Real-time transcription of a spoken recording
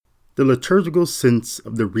The liturgical sense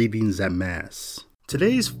of the readings at Mass.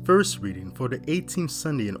 Today's first reading for the 18th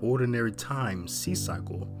Sunday in Ordinary Time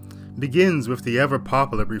C-Cycle begins with the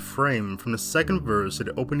ever-popular refrain from the second verse of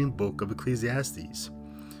the opening book of Ecclesiastes.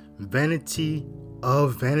 Vanity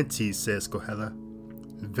of vanities, says Kohela.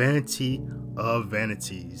 Vanity of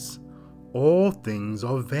vanities. All things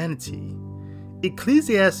are vanity.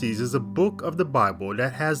 Ecclesiastes is a book of the Bible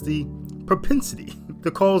that has the propensity to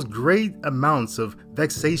cause great amounts of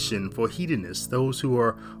vexation for hedonists, those who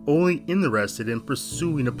are only interested in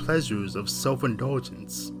pursuing the pleasures of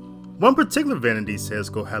self-indulgence. One particular vanity, says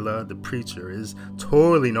Kohela, the preacher, is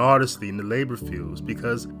toiling arduously in the labor fields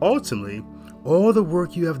because ultimately all the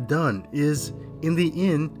work you have done is, in the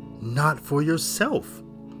end, not for yourself.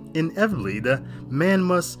 Inevitably, the man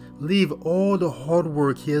must leave all the hard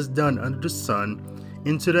work he has done under the sun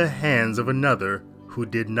into the hands of another who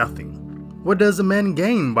did nothing. What does a man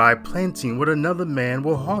gain by planting what another man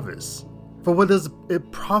will harvest? For what does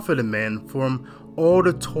it profit a man from all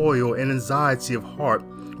the toil and anxiety of heart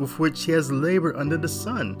with which he has labored under the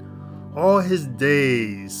sun? All his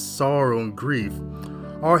days, sorrow and grief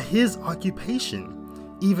are his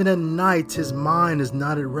occupation. Even at night his mind is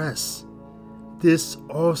not at rest. This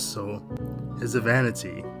also is a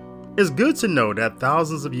vanity. It's good to know that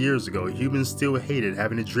thousands of years ago, humans still hated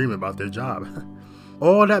having to dream about their job.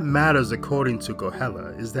 All that matters, according to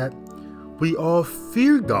Kohela, is that we all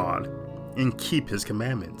fear God and keep His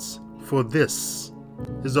commandments, for this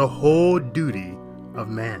is the whole duty of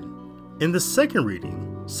man. In the second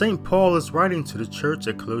reading, St. Paul is writing to the church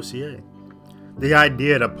at Colossae. The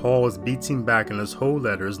idea that Paul is beating back in his whole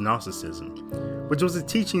letter is Gnosticism, which was a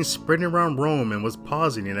teaching spreading around Rome and was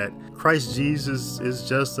positing that Christ Jesus is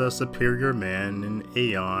just a superior man, an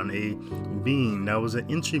aeon, a being that was an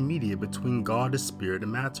intermediate between God the Spirit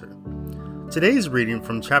and matter. Today's reading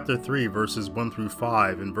from chapter 3, verses 1 through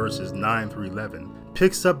 5 and verses 9 through 11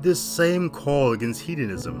 picks up this same call against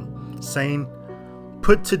hedonism, saying,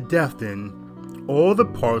 "Put to death then all the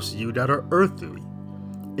parts of you that are earthly,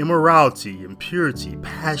 immorality, impurity,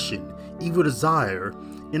 passion, evil desire,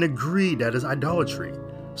 and greed that is idolatry.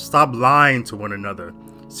 Stop lying to one another,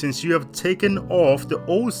 since you have taken off the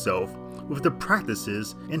old self with the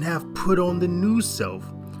practices and have put on the new self,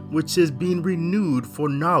 which is being renewed for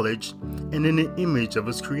knowledge and in the image of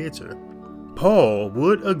its creator." Paul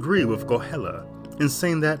would agree with Kohela in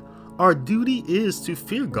saying that our duty is to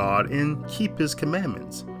fear God and keep His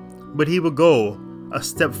commandments, but he would go a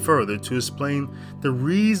step further to explain the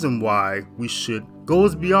reason why we should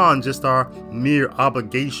goes beyond just our mere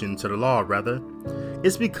obligation to the law. Rather,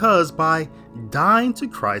 it's because by dying to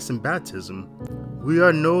Christ in baptism, we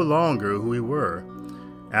are no longer who we were.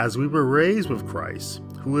 As we were raised with Christ,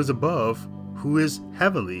 who is above, who is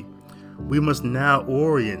heavenly, we must now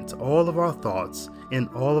orient all of our thoughts and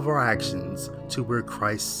all of our actions to where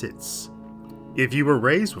Christ sits. If you were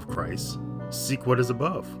raised with Christ, seek what is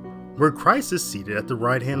above, where Christ is seated at the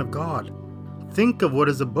right hand of God. Think of what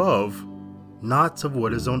is above, not of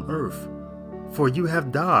what is on earth. For you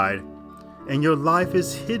have died, and your life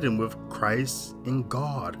is hidden with Christ in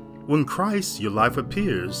God. When Christ, your life,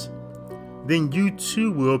 appears, then you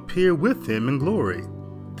too will appear with Him in glory.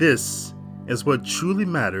 This is what truly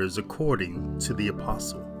matters according to the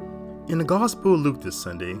Apostle. In the Gospel of Luke this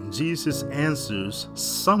Sunday, Jesus answers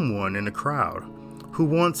someone in the crowd who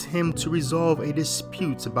wants Him to resolve a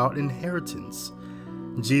dispute about inheritance.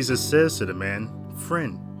 Jesus says to the man,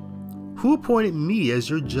 "Friend, who appointed me as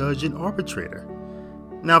your judge and arbitrator?"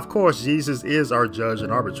 Now, of course, Jesus is our judge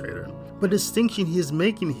and arbitrator, but the distinction He is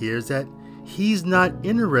making here is that He's not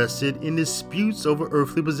interested in disputes over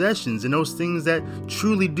earthly possessions and those things that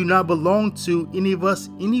truly do not belong to any of us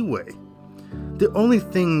anyway. The only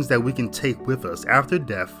things that we can take with us after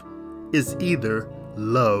death is either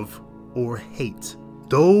love or hate.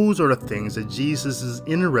 Those are the things that Jesus is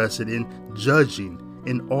interested in judging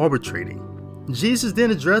and arbitrating. Jesus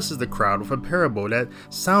then addresses the crowd with a parable that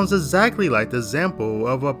sounds exactly like the example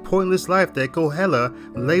of a pointless life that Kohela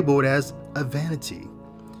labeled as a vanity.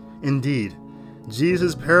 Indeed,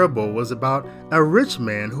 Jesus' parable was about a rich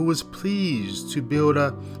man who was pleased to build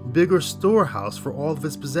a bigger storehouse for all of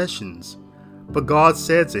his possessions. But God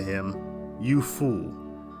said to him, "You fool,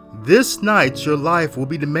 this night your life will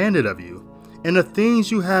be demanded of you, and the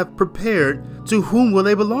things you have prepared, to whom will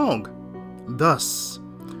they belong? Thus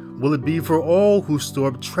will it be for all who store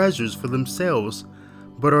up treasures for themselves,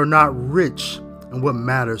 but are not rich in what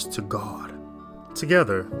matters to God."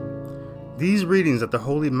 Together, these readings at the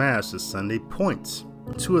Holy Mass this Sunday point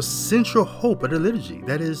to a central hope of the liturgy,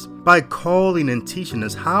 that is, by calling and teaching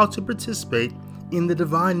us how to participate in the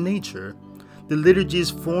divine nature, the liturgy is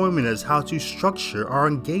forming us how to structure our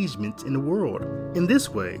engagement in the world. In this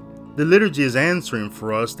way, the liturgy is answering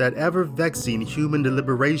for us that ever-vexing human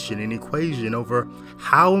deliberation and equation over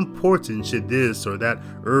how important should this or that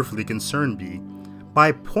earthly concern be,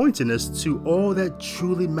 by pointing us to all that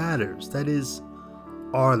truly matters, that is,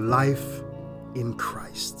 our life in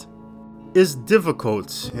Christ. It's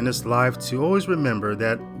difficult in this life to always remember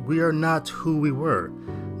that we are not who we were,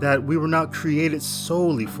 that we were not created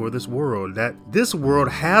solely for this world, that this world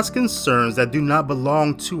has concerns that do not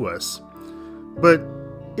belong to us. But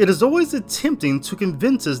it is always attempting to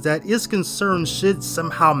convince us that its concerns should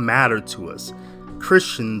somehow matter to us.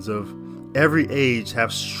 Christians of every age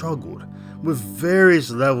have struggled with various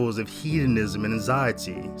levels of hedonism and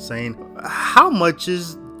anxiety, saying, how much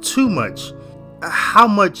is too much? How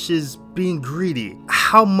much is being greedy?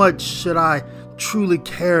 How much should I truly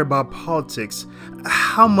care about politics?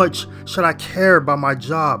 How much should I care about my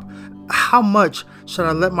job? How much should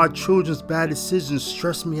I let my children's bad decisions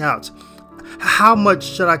stress me out? How much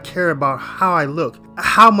should I care about how I look?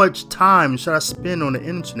 How much time should I spend on the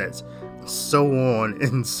internet? So on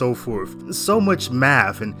and so forth. So much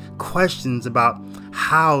math and questions about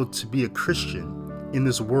how to be a Christian in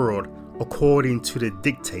this world according to the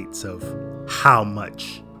dictates of how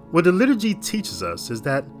much. What the liturgy teaches us is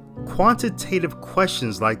that quantitative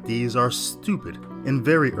questions like these are stupid and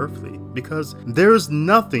very earthly, because there is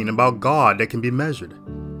nothing about God that can be measured.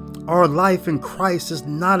 Our life in Christ is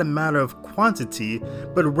not a matter of quantity,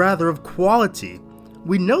 but rather of quality.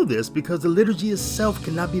 We know this because the liturgy itself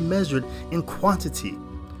cannot be measured in quantity.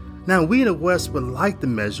 Now, we in the West would like to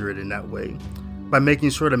measure it in that way, by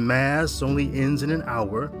making sure the Mass only ends in an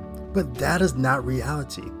hour, but that is not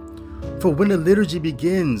reality. For when the liturgy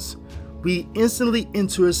begins, we instantly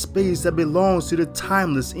enter a space that belongs to the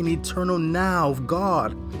timeless and eternal now of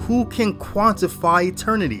God. Who can quantify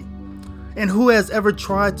eternity? And who has ever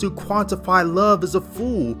tried to quantify love is a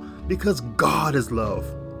fool, because God is love.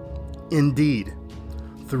 Indeed,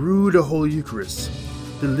 through the Holy Eucharist,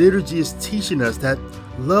 the liturgy is teaching us that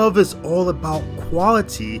love is all about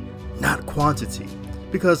quality, not quantity.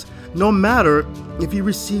 Because no matter if you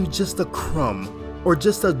receive just a crumb or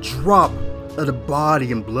just a drop of the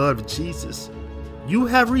body and blood of Jesus, you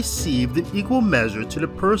have received an equal measure to the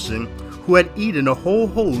person who had eaten a whole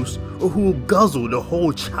host or who guzzled a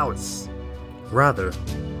whole chalice. Rather,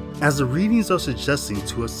 as the readings are suggesting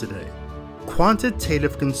to us today,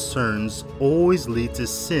 quantitative concerns always lead to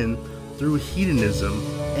sin through hedonism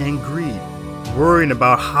and greed. Worrying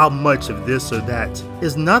about how much of this or that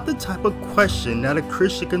is not the type of question that a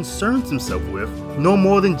Christian concerns himself with, no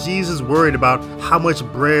more than Jesus worried about how much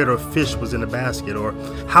bread or fish was in the basket, or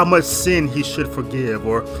how much sin he should forgive,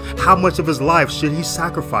 or how much of his life should he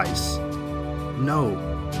sacrifice. No,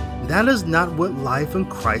 that is not what life in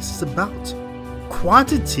Christ is about.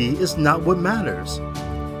 Quantity is not what matters,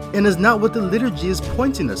 and is not what the liturgy is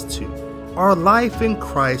pointing us to. Our life in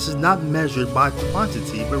Christ is not measured by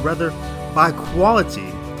quantity, but rather by quality,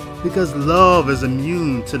 because love is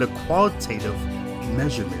immune to the qualitative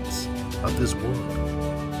measurements of this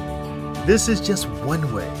world. This is just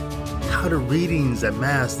one way how the readings at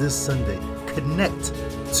Mass this Sunday connect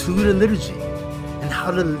to the liturgy, and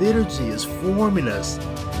how the liturgy is forming us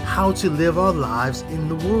how to live our lives in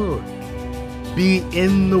the world. Be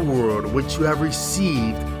in the world which you have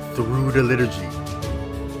received through the liturgy.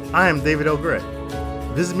 I am David L. Gray.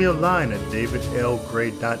 Visit me online at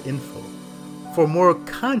davidlgray.info for more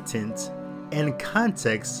content and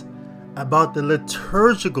context about the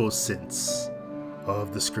liturgical sense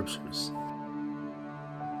of the Scriptures.